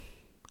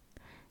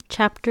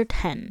Chapter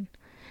 10.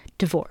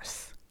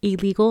 Divorce.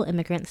 Illegal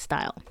Immigrant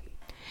Style.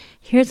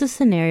 Here's a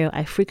scenario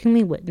I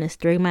frequently witnessed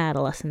during my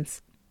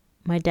adolescence.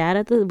 My dad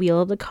at the wheel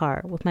of the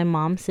car with my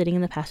mom sitting in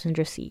the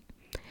passenger seat.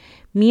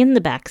 Me in the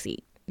back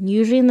seat,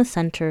 usually in the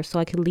center so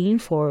I could lean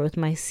forward with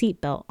my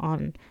seatbelt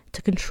on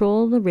to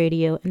control the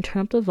radio and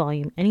turn up the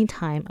volume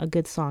anytime a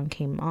good song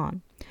came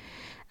on.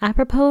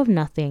 Apropos of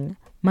nothing,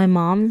 my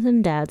mom's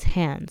and dad's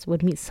hands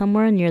would meet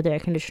somewhere near the air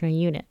conditioner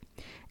unit,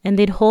 and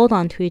they'd hold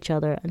on to each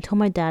other until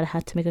my dad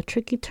had to make a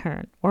tricky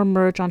turn or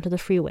merge onto the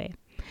freeway,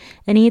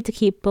 and he had to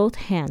keep both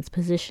hands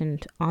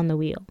positioned on the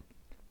wheel.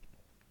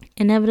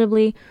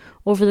 Inevitably,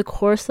 over the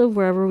course of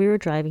wherever we were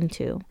driving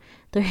to,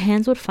 their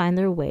hands would find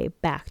their way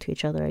back to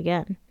each other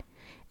again.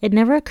 It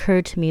never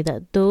occurred to me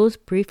that those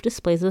brief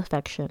displays of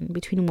affection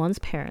between one's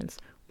parents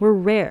were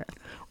rare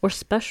or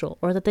special,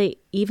 or that they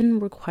even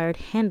required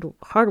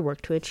hard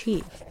work to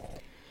achieve.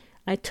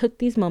 I took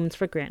these moments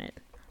for granted,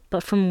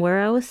 but from where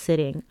I was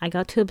sitting, I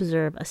got to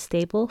observe a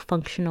stable,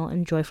 functional,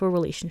 and joyful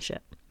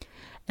relationship.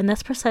 And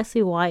that's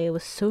precisely why it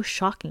was so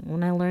shocking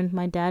when I learned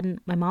my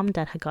mom and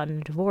dad had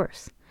gotten a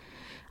divorce.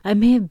 I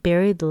may have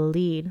buried the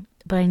lead,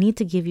 but I need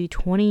to give you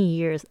 20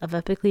 years of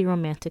epically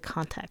romantic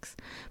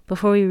context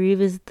before we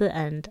revisit the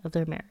end of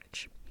their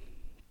marriage.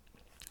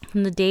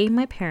 From the day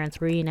my parents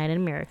were reunited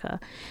in America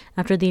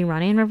after the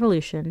Iranian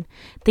Revolution,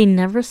 they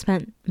never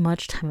spent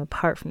much time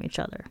apart from each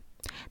other.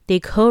 They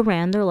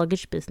co-ran their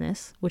luggage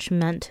business, which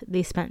meant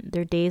they spent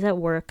their days at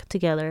work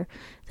together,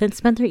 then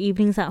spent their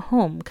evenings at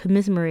home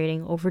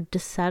commiserating over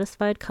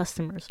dissatisfied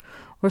customers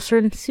or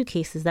certain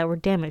suitcases that were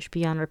damaged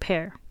beyond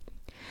repair.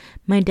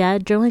 My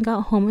dad generally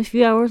got home a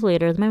few hours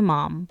later than my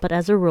mom, but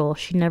as a rule,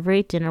 she never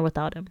ate dinner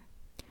without him.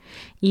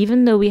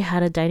 Even though we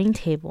had a dining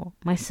table,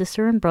 my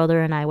sister and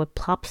brother and I would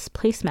plop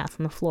placemats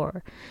on the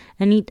floor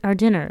and eat our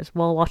dinners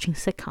while watching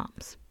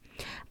sitcoms.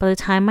 By the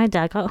time my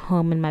dad got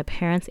home and my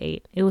parents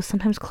ate, it was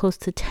sometimes close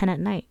to 10 at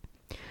night.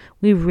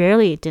 We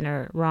rarely ate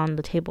dinner around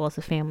the table as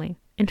a family.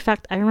 In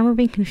fact, I remember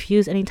being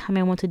confused anytime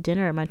I went to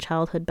dinner at my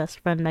childhood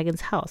best friend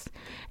Megan's house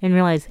and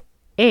realized,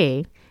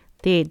 A,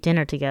 they ate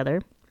dinner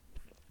together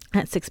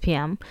at 6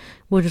 p.m.,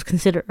 which was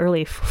considered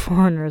early for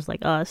foreigners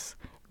like us,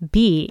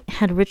 B,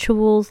 had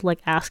rituals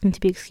like asking to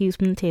be excused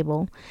from the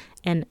table,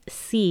 and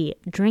C,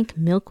 drank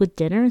milk with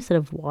dinner instead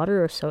of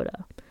water or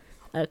soda.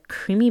 A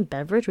creamy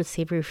beverage with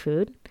savory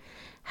food?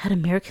 Had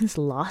Americans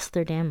lost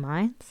their damn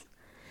minds?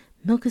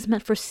 Milk is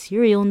meant for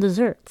cereal and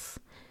desserts.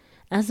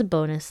 As a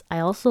bonus, I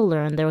also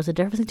learned there was a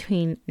difference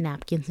between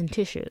napkins and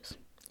tissues.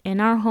 In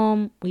our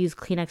home, we used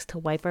Kleenex to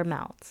wipe our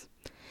mouths.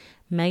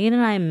 Megan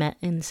and I met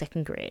in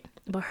second grade,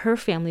 but her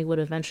family would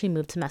eventually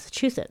move to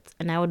Massachusetts,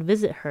 and I would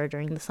visit her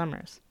during the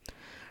summers.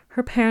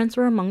 Her parents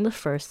were among the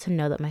first to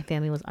know that my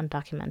family was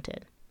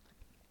undocumented.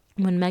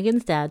 When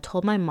Megan's dad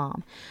told my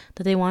mom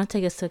that they wanted to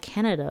take us to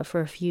Canada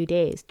for a few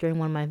days during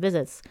one of my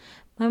visits,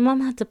 my mom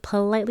had to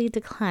politely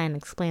decline and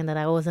explain that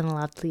I wasn't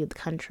allowed to leave the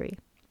country.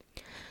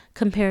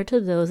 Compared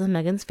to those of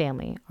Megan's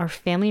family, our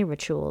family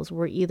rituals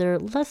were either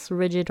less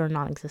rigid or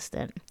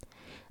non-existent.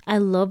 I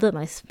love that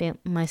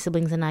my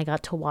siblings and I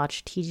got to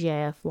watch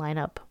TGIF line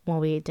up while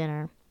we ate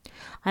dinner.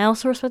 I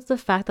also respect the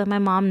fact that my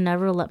mom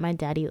never let my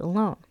dad eat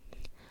alone.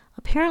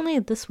 Apparently,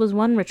 this was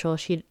one ritual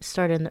she'd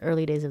started in the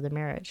early days of the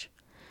marriage.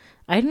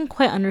 I didn't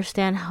quite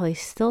understand how they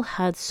still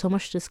had so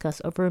much to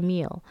discuss over a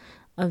meal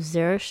of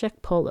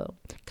Zereshek polo,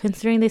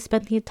 considering they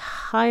spent the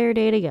entire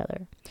day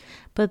together.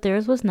 But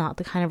theirs was not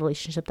the kind of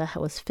relationship that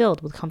was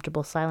filled with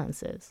comfortable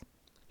silences.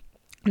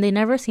 They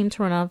never seemed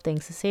to run out of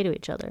things to say to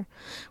each other,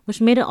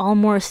 which made it all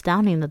more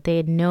astounding that they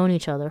had known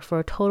each other for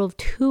a total of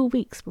 2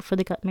 weeks before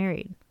they got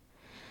married.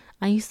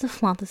 I used to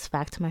flaunt this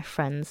fact to my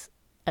friends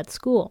at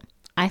school.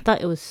 I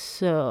thought it was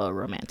so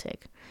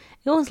romantic.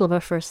 It was love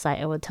at first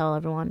sight, I would tell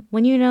everyone.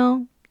 When you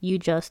know, you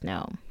just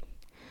know.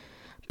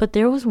 But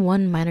there was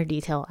one minor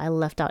detail I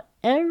left out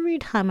every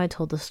time I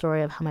told the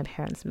story of how my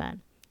parents met.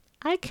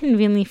 I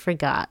conveniently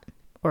forgot,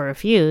 or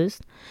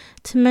refused,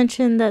 to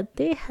mention that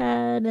they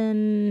had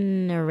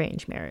an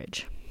arranged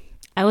marriage.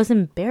 I was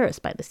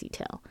embarrassed by this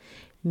detail.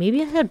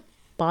 Maybe I had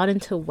bought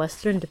into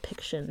Western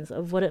depictions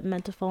of what it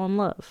meant to fall in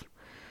love.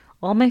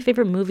 All my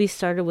favorite movies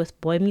started with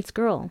boy meets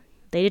girl.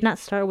 They did not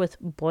start with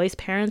boy's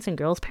parents and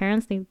girl's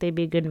parents think they'd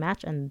be a good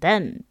match and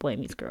then boy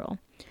meets girl.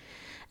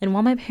 And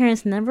while my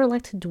parents never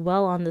liked to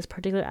dwell on this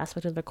particular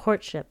aspect of their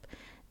courtship,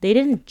 they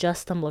didn't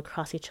just stumble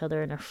across each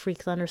other in a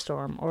freak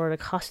thunderstorm or at a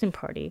costume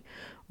party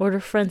or at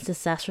a friend's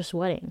disastrous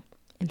wedding.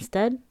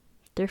 Instead,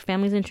 their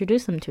families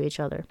introduced them to each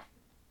other.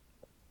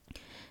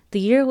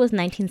 The year was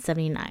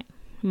 1979.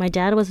 My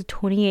dad was a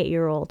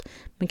 28-year-old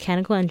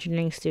mechanical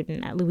engineering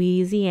student at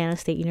Louisiana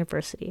State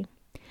University.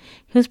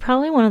 He was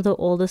probably one of the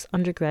oldest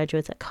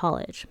undergraduates at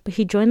college, but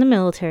he joined the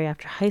military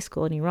after high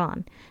school in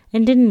Iran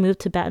and didn't move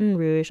to Baton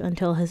Rouge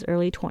until his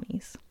early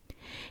 20s.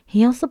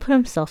 He also put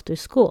himself through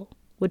school,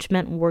 which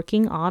meant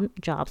working odd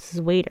jobs as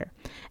a waiter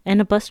and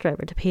a bus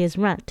driver to pay his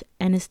rent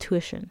and his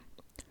tuition.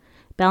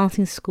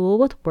 Balancing school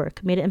with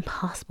work made it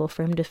impossible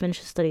for him to finish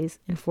his studies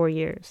in 4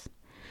 years.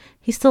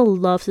 He still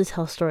loves to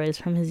tell stories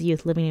from his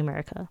youth living in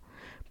America,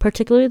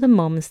 particularly the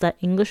moments that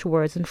English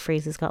words and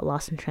phrases got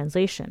lost in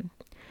translation.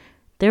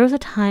 There was a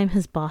time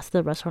his boss at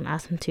the restaurant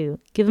asked him to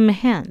give him a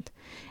hand,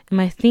 and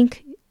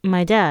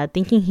my dad,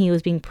 thinking he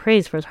was being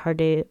praised for his hard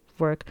day of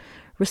work,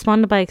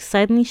 responded by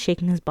excitedly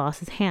shaking his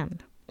boss's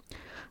hand.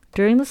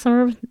 During the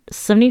summer of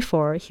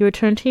 74, he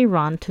returned to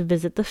Iran to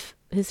visit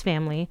his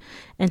family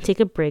and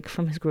take a break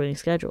from his grueling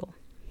schedule.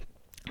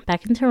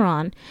 Back in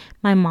Tehran,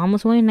 my mom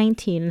was only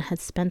 19 and had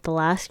spent the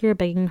last year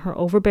begging her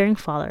overbearing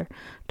father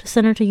to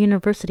send her to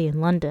university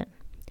in London.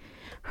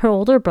 Her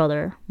older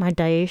brother, my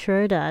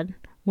Daeshur dad,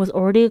 was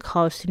already a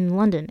college student in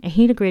London, and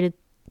he'd agreed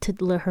to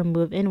let her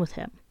move in with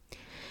him.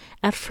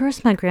 At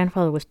first, my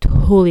grandfather was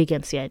totally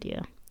against the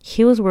idea.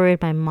 He was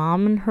worried my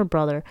mom and her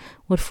brother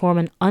would form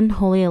an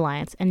unholy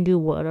alliance and do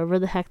whatever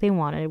the heck they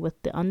wanted,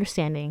 with the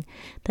understanding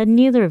that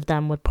neither of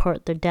them would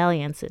port their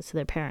dalliances to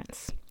their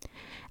parents.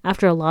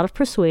 After a lot of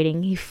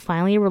persuading, he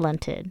finally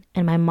relented,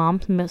 and my mom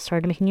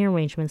started making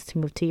arrangements to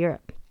move to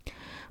Europe.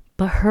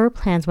 But her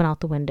plans went out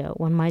the window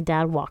when my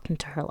dad walked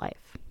into her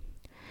life.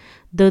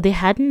 Though they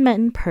hadn't met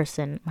in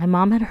person, my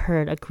mom had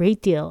heard a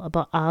great deal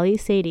about Ali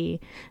Saidi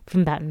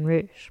from Baton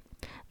Rouge.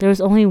 There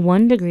was only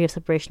 1 degree of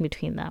separation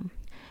between them.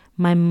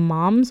 My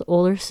mom's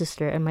older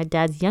sister and my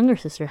dad's younger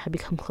sister had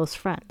become close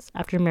friends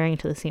after marrying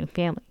into the same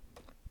family.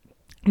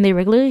 And they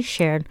regularly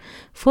shared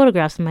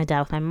photographs of my dad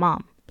with my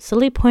mom,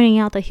 subtly pointing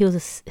out that he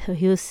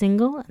was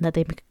single and that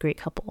they make a great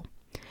couple.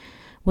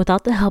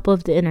 Without the help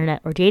of the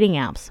internet or dating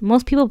apps,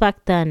 most people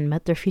back then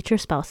met their future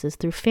spouses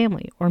through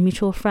family or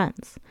mutual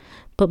friends,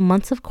 but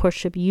months of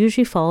courtship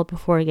usually followed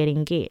before getting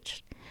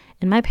engaged.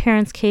 In my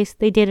parents' case,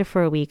 they dated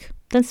for a week,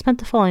 then spent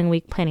the following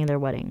week planning their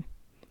wedding.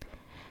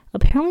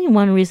 Apparently,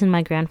 one reason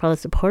my grandfather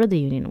supported the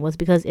union was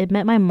because it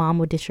meant my mom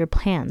would ditch her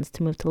plans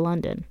to move to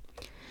London.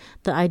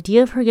 The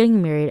idea of her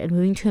getting married and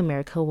moving to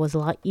America was a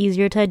lot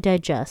easier to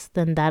digest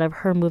than that of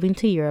her moving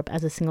to Europe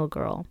as a single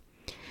girl.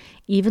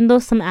 Even though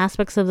some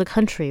aspects of the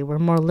country were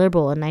more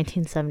liberal in the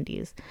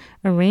 1970s,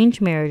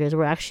 arranged marriages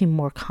were actually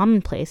more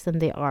commonplace than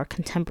they are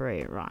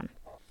contemporary Iran.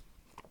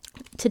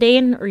 Today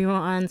in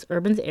Iran's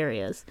urban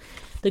areas,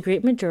 the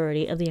great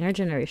majority of the younger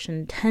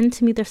generation tend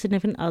to meet their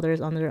significant others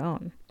on their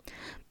own.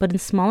 But in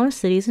smaller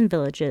cities and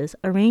villages,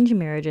 arranged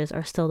marriages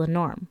are still the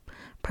norm,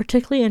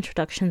 particularly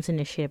introductions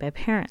initiated by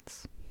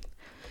parents.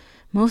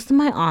 Most of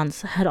my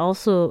aunts had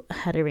also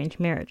had arranged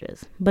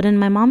marriages, but in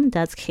my mom and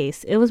dad's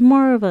case, it was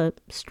more of a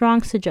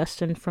strong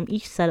suggestion from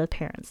each set of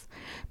parents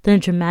than a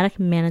dramatic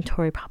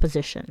mandatory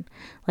proposition,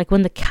 like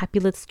when the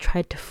Capulets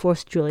tried to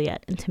force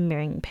Juliet into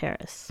marrying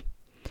Paris.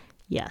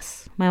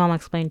 Yes, my mom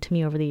explained to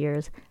me over the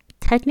years,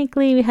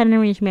 technically we had an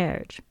arranged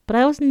marriage, but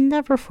I was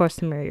never forced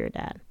to marry your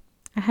dad.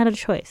 I had a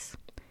choice.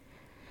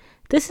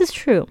 This is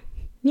true.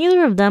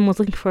 Neither of them was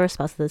looking for a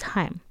spouse at the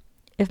time.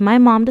 If my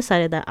mom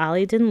decided that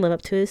Ali didn't live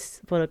up to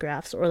his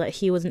photographs, or that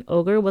he was an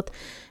ogre with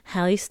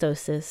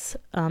halitosis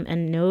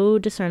and no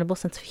discernible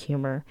sense of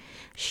humor,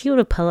 she would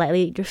have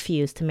politely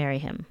refused to marry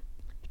him.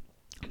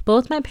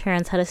 Both my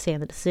parents had a say in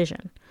the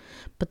decision,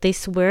 but they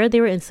swear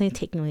they were instantly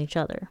taken with each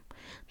other.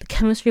 The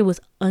chemistry was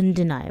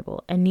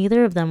undeniable, and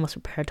neither of them was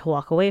prepared to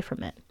walk away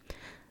from it.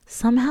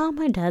 Somehow,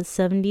 my dad's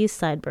 70s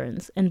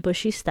sideburns and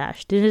bushy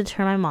stash didn't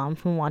deter my mom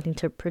from wanting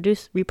to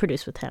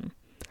reproduce with him.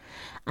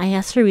 I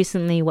asked her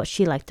recently what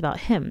she liked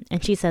about him,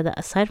 and she said that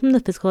aside from the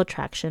physical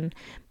attraction,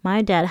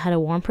 my dad had a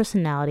warm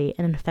personality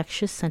and an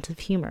infectious sense of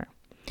humor.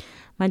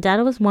 My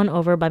dad was won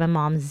over by my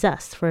mom's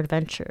zest for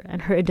adventure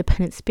and her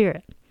independent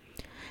spirit.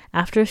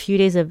 After a few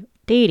days of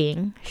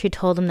dating, she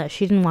told him that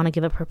she didn't want to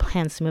give up her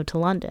plans to move to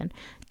London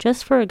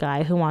just for a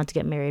guy who wanted to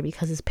get married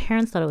because his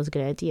parents thought it was a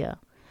good idea.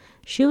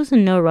 She was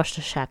in no rush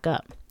to shack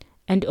up,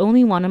 and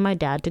only wanted my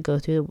dad to go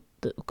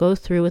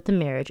through with the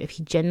marriage if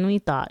he genuinely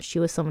thought she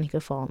was someone he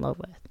could fall in love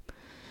with.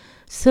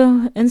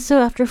 So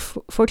after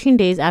 14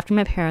 days after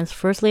my parents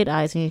first laid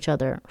eyes on each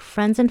other,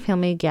 friends and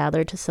family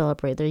gathered to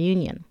celebrate their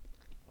union.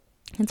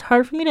 It's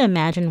hard for me to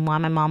imagine why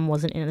my mom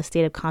wasn't in a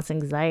state of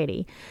constant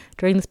anxiety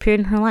during this period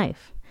in her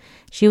life.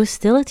 She was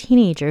still a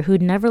teenager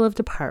who'd never lived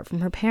apart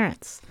from her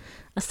parents.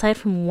 Aside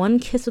from one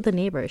kiss with a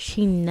neighbor,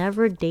 she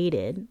never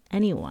dated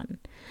anyone.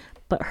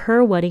 But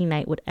her wedding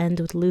night would end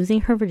with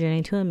losing her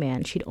virginity to a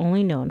man she'd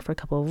only known for a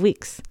couple of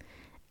weeks.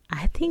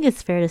 I think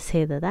it's fair to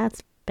say that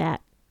that's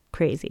bat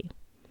crazy.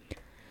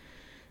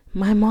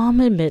 My mom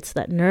admits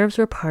that nerves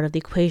were part of the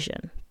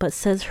equation, but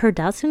says her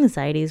doubts and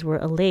anxieties were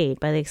allayed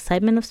by the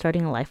excitement of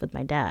starting a life with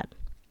my dad.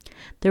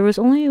 There was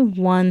only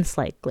one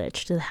slight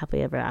glitch to the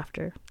happily ever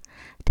after.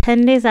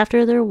 10 days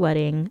after their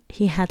wedding,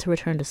 he had to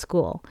return to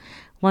school,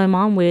 while my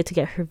mom waited to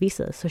get her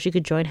visa so she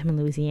could join him in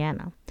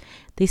Louisiana.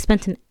 They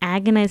spent an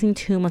agonizing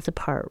 2 months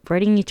apart,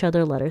 writing each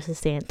other letters to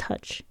stay in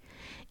touch.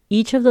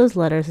 Each of those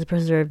letters is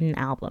preserved in an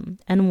album,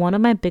 and one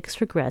of my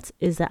biggest regrets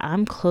is that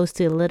I'm close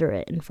to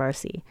illiterate in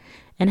Farsi,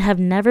 and have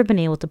never been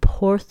able to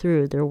pour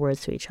through their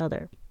words to each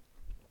other.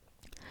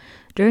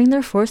 During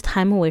their first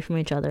time away from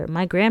each other,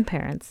 my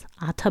grandparents,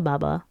 Ata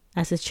Baba,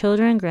 as his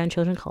children and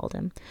grandchildren called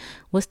him,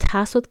 was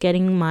tasked with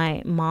getting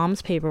my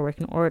mom's paperwork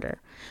in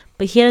order,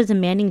 but he had a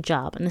demanding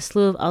job and a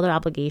slew of other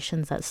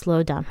obligations that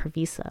slowed down her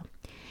visa.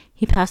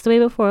 He passed away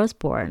before I was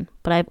born,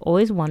 but I've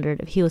always wondered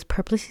if he was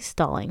purposely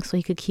stalling so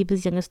he could keep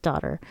his youngest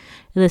daughter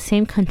in the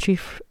same country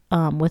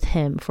with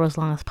him for as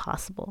long as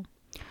possible.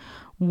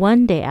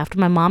 One day, after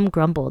my mom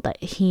grumbled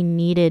that he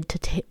needed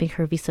to make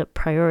her visa a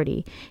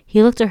priority,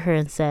 he looked at her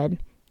and said,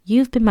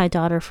 "You've been my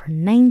daughter for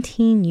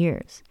 19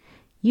 years.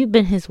 You've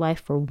been his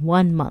wife for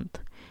 1 month.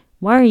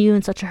 Why are you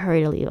in such a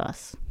hurry to leave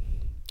us?"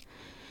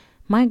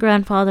 My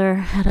grandfather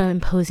had an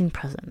imposing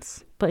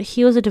presence, but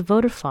he was a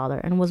devoted father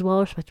and was well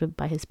respected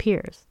by his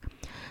peers.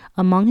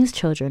 Among his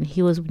children,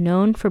 he was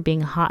known for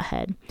being a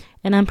hothead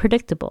and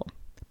unpredictable,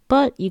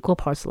 but equal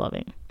parts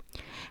loving.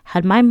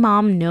 Had my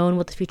mom known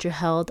what the future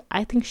held,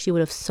 I think she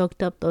would have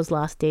soaked up those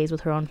last days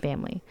with her own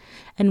family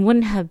and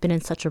wouldn't have been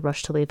in such a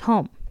rush to leave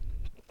home.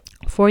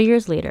 4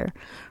 years later,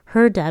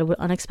 her dad would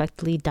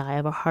unexpectedly die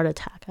of a heart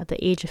attack at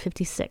the age of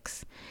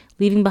 56,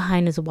 leaving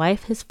behind his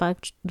wife, his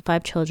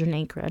five children,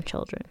 and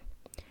grandchildren.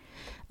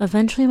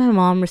 Eventually, my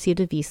mom received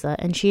a visa,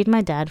 and she and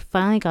my dad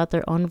finally got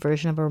their own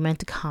version of a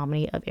romantic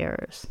comedy of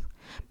errors.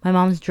 My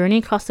mom's journey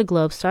across the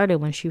globe started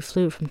when she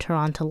flew from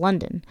Tehran to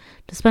London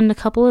to spend a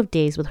couple of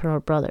days with her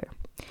brother.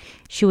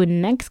 She would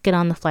next get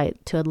on the flight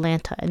to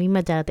Atlanta and meet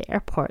my dad at the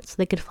airport so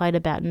they could fly to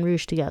Baton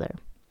Rouge together.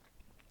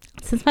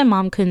 Since my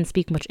mom couldn't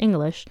speak much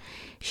English,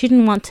 she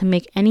didn't want to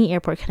make any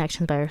airport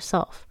connections by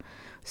herself,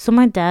 so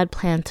my dad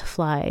planned to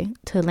fly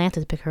to Atlanta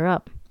to pick her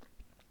up.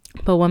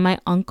 But when my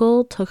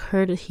uncle took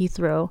her to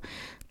Heathrow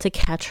to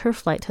catch her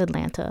flight to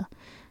Atlanta,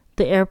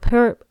 the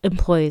airport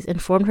employees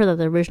informed her that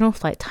the original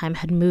flight time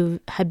had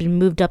been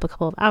moved up a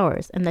couple of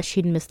hours and that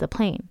she'd missed the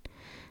plane.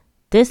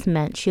 This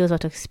meant she was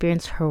about to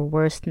experience her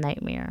worst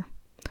nightmare.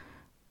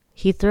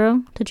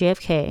 Heathrow to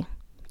JFK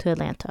to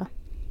Atlanta.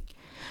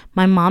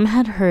 My mom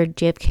had heard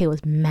JFK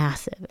was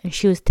massive, and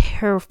she was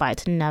terrified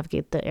to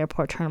navigate the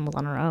airport terminals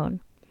on her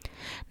own.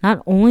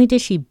 Not only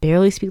did she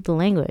barely speak the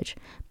language,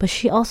 but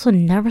she also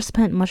never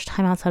spent much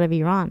time outside of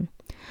Iran.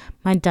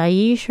 My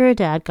Daesh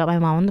dad got my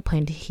mom on the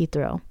plane to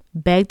Heathrow,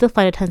 begged the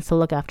flight attendants to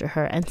look after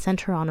her, and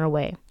sent her on her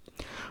way.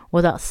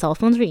 Without cell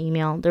phones or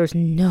email, there was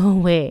no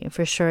way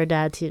for Shura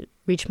dad to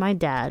reach my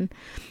dad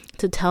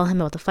to tell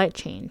him about the flight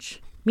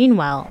change.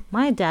 Meanwhile,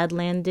 my dad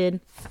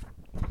landed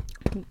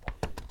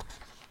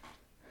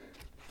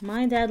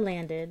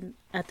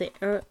at the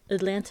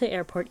Atlanta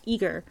airport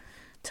eager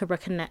to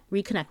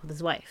reconnect with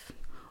his wife,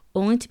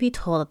 only to be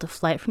told that the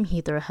flight from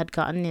Heathrow had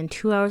gotten in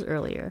 2 hours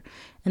earlier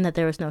and that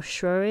there was no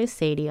Shura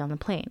Sadie on the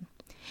plane.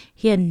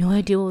 He had no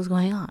idea what was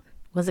going on.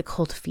 Was it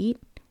cold feet?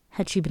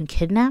 Had she been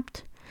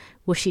kidnapped?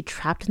 Was she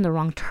trapped in the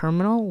wrong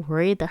terminal,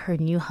 worried that her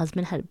new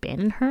husband had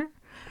abandoned her?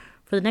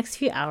 For the next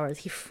few hours,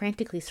 he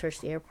frantically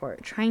searched the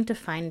airport, trying to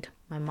find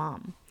my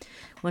mom.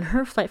 When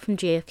her flight from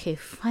JFK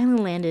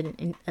finally landed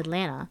in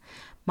Atlanta,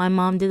 my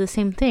mom did the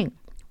same thing,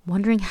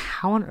 wondering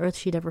how on earth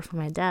she'd ever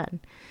find my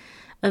dad.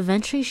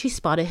 Eventually, she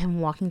spotted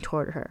him walking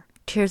toward her,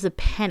 tears of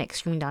panic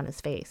streaming down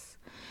his face.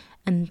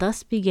 And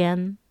thus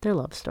began their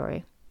love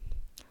story.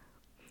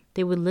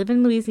 They would live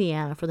in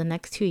Louisiana for the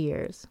next 2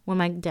 years. When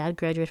my dad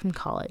graduated from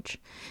college,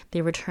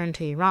 they returned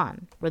to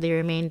Iran, where they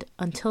remained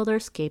until their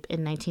escape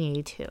in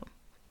 1982.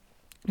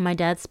 My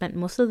dad spent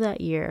most of that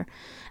year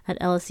at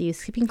LSU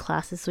skipping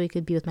classes so he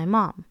could be with my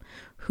mom,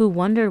 who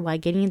wondered why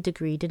getting a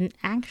degree didn't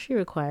actually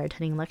require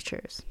attending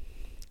lectures.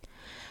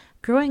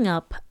 Growing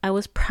up, I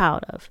was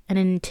proud of and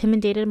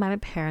intimidated by my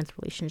parents'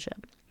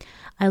 relationship.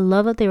 I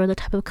love that they were the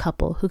type of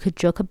couple who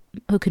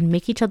could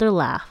make each other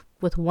laugh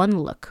with one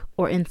look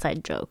or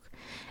inside joke,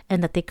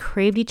 and that they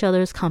craved each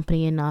other's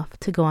company enough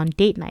to go on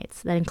date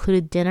nights that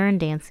included dinner and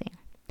dancing.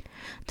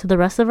 To the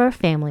rest of our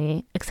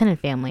family, extended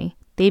family,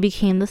 they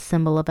became the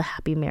symbol of a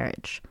happy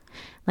marriage.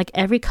 Like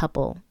every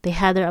couple, they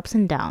had their ups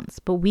and downs,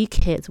 but we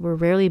kids were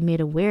rarely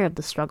made aware of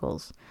the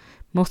struggles,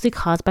 mostly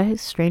caused by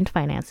strained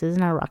finances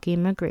and our rocky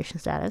immigration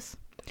status.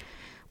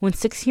 When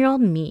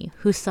 6-year-old me,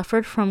 who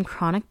suffered from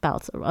chronic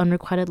bouts of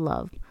unrequited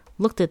love,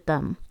 looked at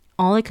them,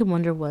 all I could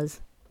wonder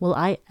was, will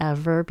I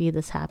ever be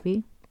this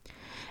happy?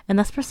 And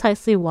that's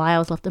precisely why I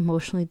was left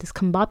emotionally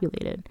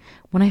discombobulated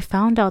when I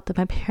found out that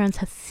my parents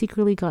had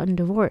secretly gotten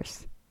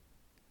divorced.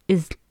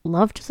 Is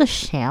love just a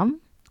sham?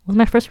 Was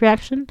my first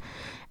reaction.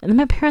 And then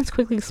my parents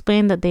quickly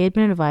explained that they had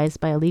been advised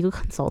by a legal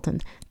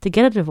consultant to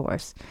get a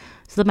divorce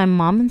so that my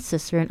mom and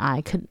sister and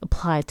I could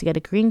apply to get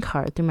a green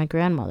card through my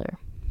grandmother.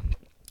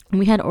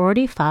 We had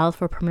already filed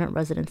for permanent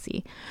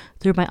residency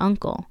through my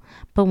uncle,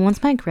 but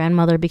once my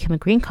grandmother became a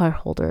green card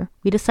holder,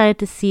 we decided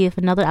to see if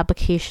another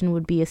application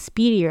would be a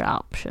speedier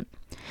option.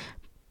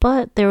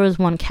 But there was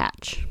one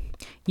catch.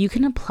 You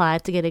can apply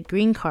to get a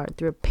green card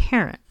through a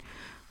parent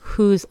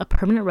who's a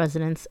permanent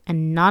resident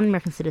and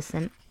non-American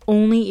citizen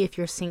only if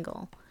you're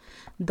single.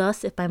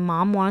 Thus, if my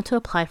mom wanted to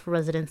apply for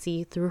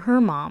residency through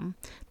her mom,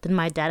 then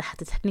my dad had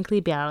to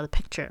technically be out of the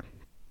picture.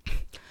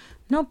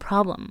 No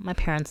problem, my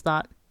parents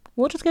thought.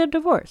 We'll just get a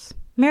divorce.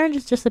 Marriage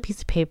is just a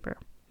piece of paper.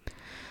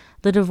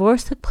 The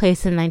divorce took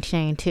place in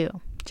 1992,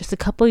 just a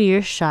couple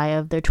years shy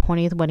of their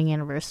 20th wedding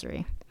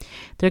anniversary.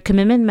 Their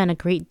commitment meant a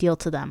great deal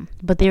to them,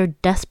 but they were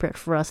desperate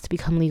for us to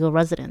become legal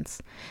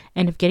residents.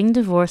 And if getting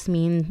divorced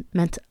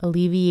meant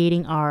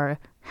alleviating our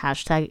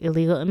hashtag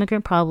illegal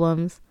immigrant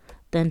problems,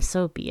 then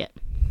so be it.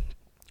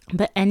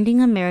 But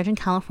ending a marriage in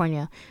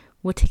California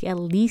would take at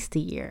least a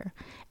year,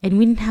 and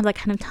we didn't have that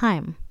kind of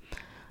time.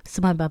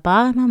 So my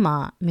baba and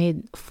mama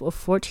made a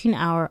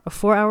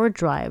 4-hour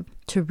drive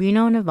to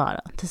Reno,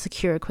 Nevada to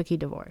secure a quickie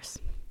divorce.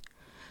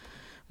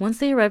 Once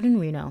they arrived in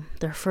Reno,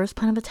 their first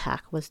plan of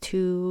attack was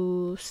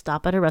to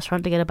stop at a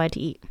restaurant to get a bite to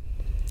eat.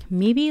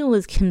 Maybe it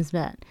was Kim's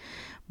bet,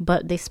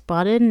 but they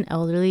spotted an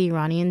elderly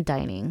Iranian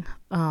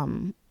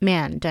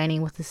man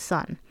dining with his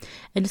son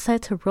and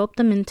decided to rope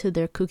them into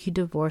their kooky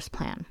divorce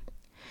plan.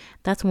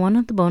 That's one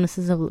of the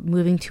bonuses of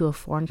moving to a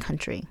foreign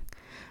country.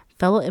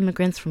 Fellow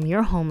immigrants from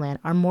your homeland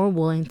are more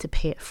willing to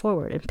pay it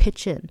forward and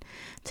pitch in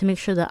to make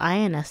sure the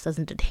INS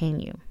doesn't detain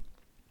you.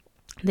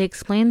 They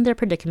explained their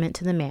predicament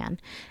to the man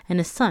and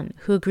his son,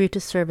 who agreed to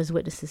serve as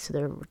witnesses to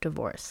their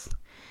divorce.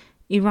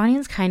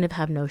 Iranians kind of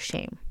have no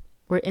shame.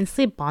 We're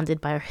instantly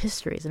bonded by our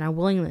histories and our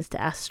willingness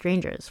to ask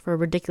strangers for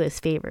ridiculous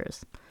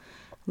favors.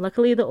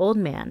 Luckily, the old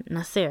man,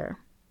 Nasser,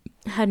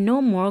 had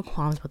no moral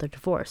qualms about their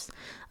divorce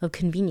of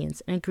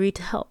convenience and agreed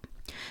to help.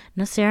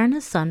 Nasser and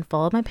his son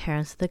followed my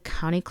parents to the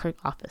county clerk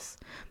office,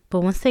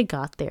 but once they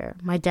got there,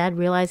 my dad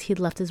realized he'd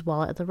left his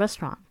wallet at the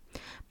restaurant.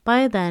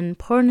 By then,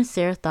 poor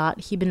Nasser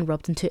thought he'd been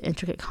roped into an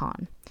intricate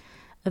con.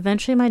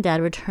 Eventually, my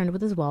dad returned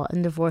with his wallet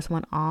and divorce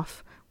went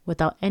off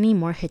without any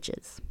more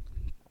hitches.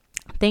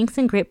 Thanks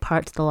in great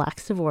part to the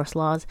lax divorce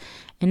laws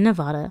in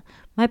Nevada,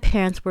 my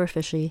parents were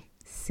officially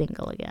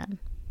single again.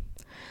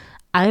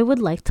 I would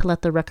like to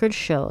let the record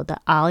show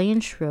that Ali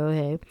and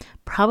Shohreh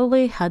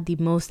probably had the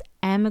most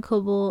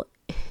amicable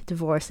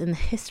divorce in the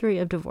history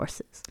of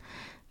divorces.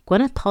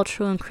 Gwyneth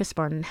Paltrow and Chris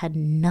Martin had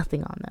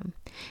nothing on them.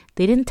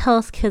 They didn't tell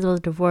us kids about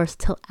the divorce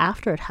till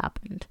after it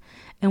happened,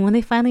 and when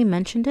they finally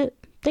mentioned it,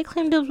 they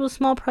claimed it was a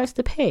small price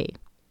to pay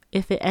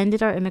if it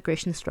ended our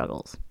immigration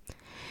struggles.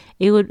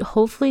 It would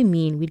hopefully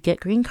mean we'd get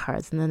green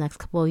cards in the next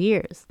couple of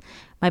years.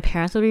 My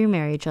parents would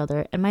remarry each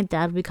other, and my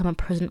dad would become a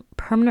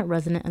permanent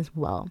resident as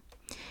well.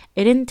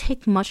 It didn't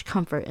take much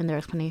comfort in their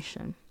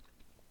explanation.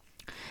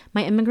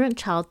 My immigrant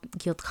child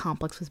guilt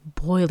complex was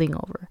boiling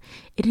over.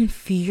 It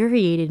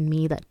infuriated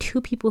me that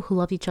two people who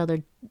loved each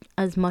other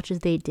as much as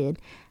they did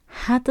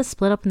had to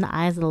split up in the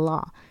eyes of the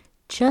law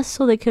just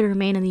so they could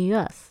remain in the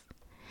U.S.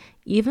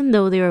 Even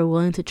though they were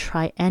willing to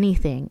try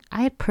anything,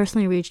 I had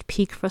personally reached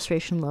peak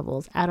frustration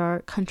levels at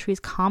our country's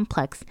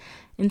complex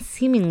and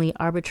seemingly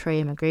arbitrary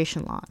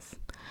immigration laws.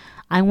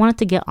 I wanted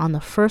to get on the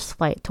first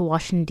flight to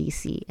Washington,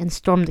 D.C. and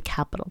storm the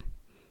Capitol.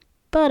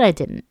 But I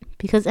didn't,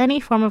 because any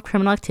form of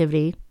criminal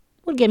activity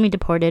would get me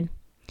deported.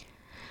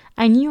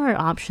 I knew our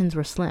options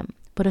were slim,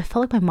 but it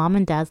felt like my mom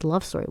and dad's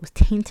love story was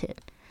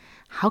tainted.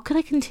 How could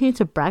I continue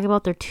to brag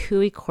about their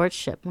 2-week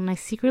courtship when I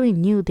secretly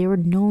knew they were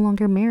no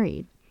longer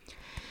married?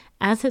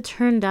 As it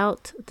turned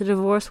out, the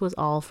divorce was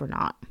all for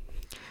naught.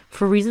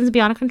 For reasons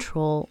beyond our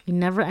control, we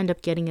never ended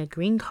up getting a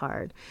green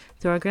card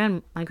through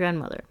my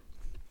grandmother.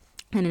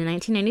 And in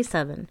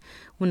 1997,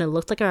 when it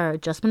looked like our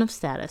adjustment of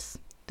status,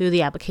 through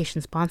the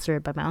application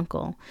sponsored by my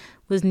uncle,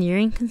 was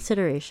nearing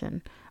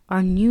consideration,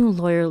 our new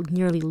lawyer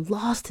nearly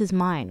lost his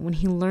mind when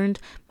he learned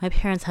my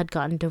parents had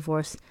gotten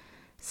divorced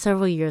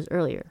several years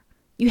earlier.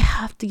 You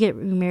have to get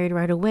remarried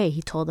right away,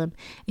 he told them.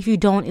 If you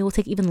don't, it will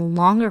take even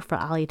longer for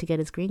Ali to get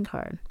his green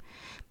card.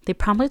 They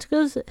promptly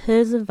took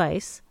his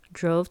advice,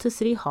 drove to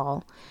City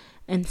Hall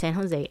in San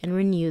Jose, and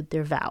renewed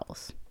their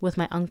vows, with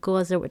my uncle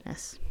as their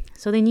witness.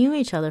 So they knew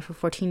each other for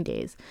 14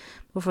 days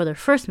before their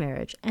first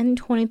marriage and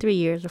 23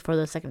 years before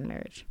their second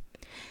marriage.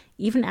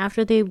 Even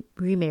after they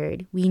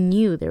remarried, we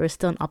knew there was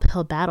still an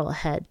uphill battle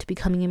ahead to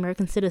becoming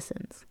American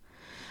citizens.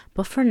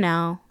 But for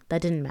now,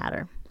 that didn't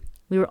matter.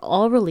 We were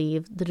all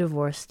relieved the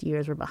divorced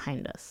years were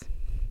behind us.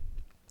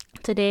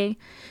 Today,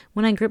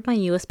 when I grip my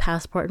U.S.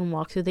 passport and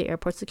walk through the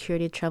airport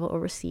security to travel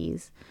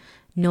overseas,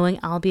 knowing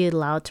I'll be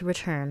allowed to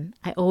return,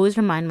 I always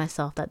remind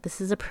myself that this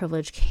is a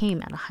privilege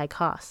came at a high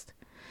cost.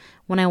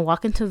 When I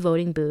walk into a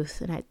voting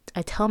booth, and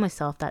I tell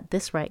myself that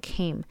this right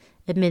came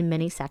amid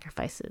many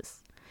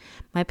sacrifices.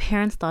 My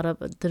parents thought of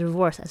the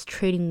divorce as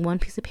trading one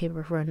piece of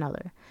paper for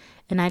another,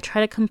 and I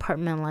try to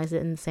compartmentalize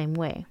it in the same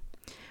way.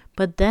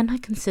 But then I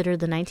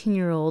considered the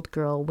 19-year-old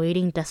girl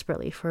waiting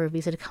desperately for a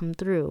visa to come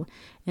through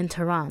in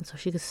Tehran so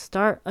she could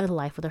start a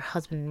life with her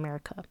husband in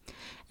America,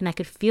 and I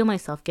could feel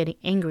myself getting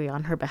angry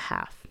on her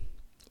behalf.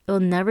 It will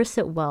never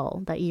sit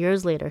well that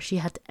years later she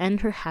had to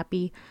end her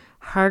happy,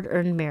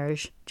 hard-earned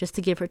marriage just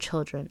to give her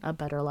children a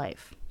better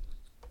life.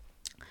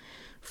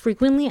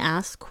 Frequently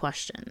asked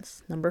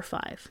questions. Number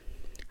 5.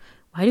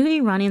 Why do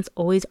Iranians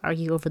always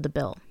argue over the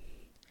bill?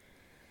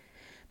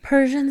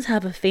 Persians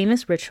have a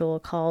famous ritual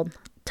called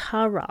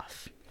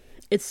Taraf.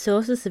 It's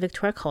so specific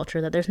to our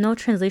culture that there's no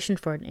translation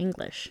for it in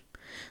English.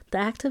 The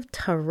act of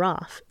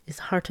Taraf is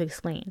hard to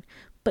explain,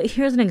 but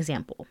here's an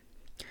example.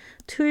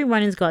 2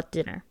 Iranians go out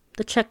to dinner.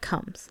 The check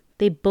comes.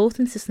 They both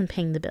insist on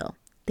paying the bill.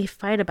 They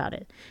fight about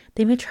it.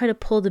 They may try to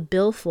pull the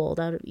billfold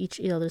out of each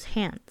other's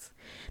hands.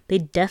 They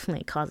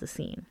definitely cause a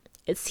scene.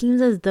 It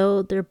seems as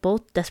though they're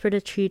both desperate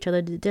to treat each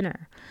other to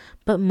dinner,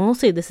 but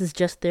mostly this is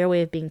just their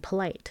way of being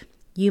polite.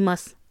 You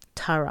must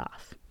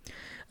Taroff.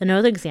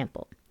 Another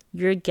example.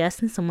 You're a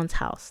guest in someone's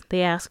house.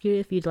 They ask you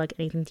if you'd like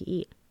anything to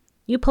eat.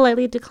 You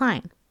politely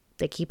decline.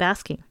 They keep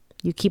asking.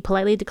 You keep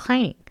politely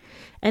declining.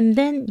 And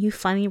then you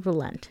finally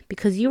relent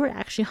because you were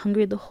actually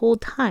hungry the whole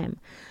time,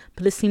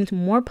 but it seemed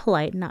more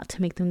polite not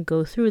to make them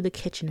go through the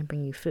kitchen and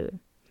bring you food.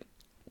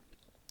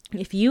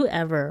 If you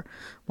ever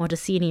want to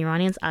see an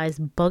Iranian's eyes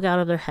bug out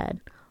of their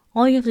head,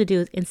 all you have to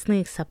do is instantly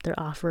accept their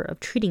offer of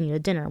treating you to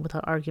dinner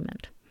without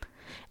argument.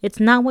 It's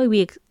not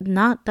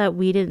that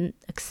we didn't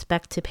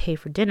expect to pay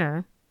for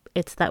dinner,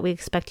 it's that we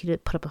expect you to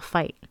put up a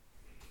fight.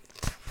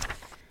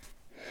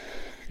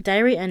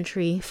 Diary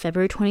entry,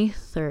 February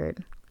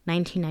 23rd,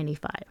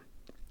 1995.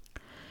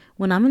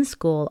 When I'm in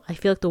school, I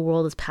feel like the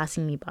world is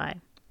passing me by.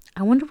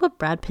 I wonder what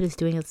Brad Pitt is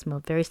doing at this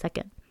very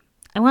second.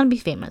 I want to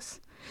be famous.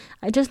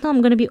 I just know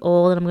I'm going to be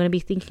old and I'm going to be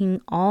thinking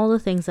all the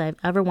things I've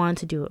ever wanted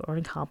to do or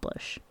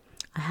accomplish.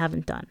 I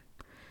haven't done.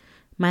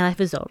 My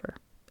life is over,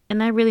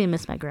 and I really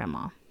miss my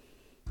grandma.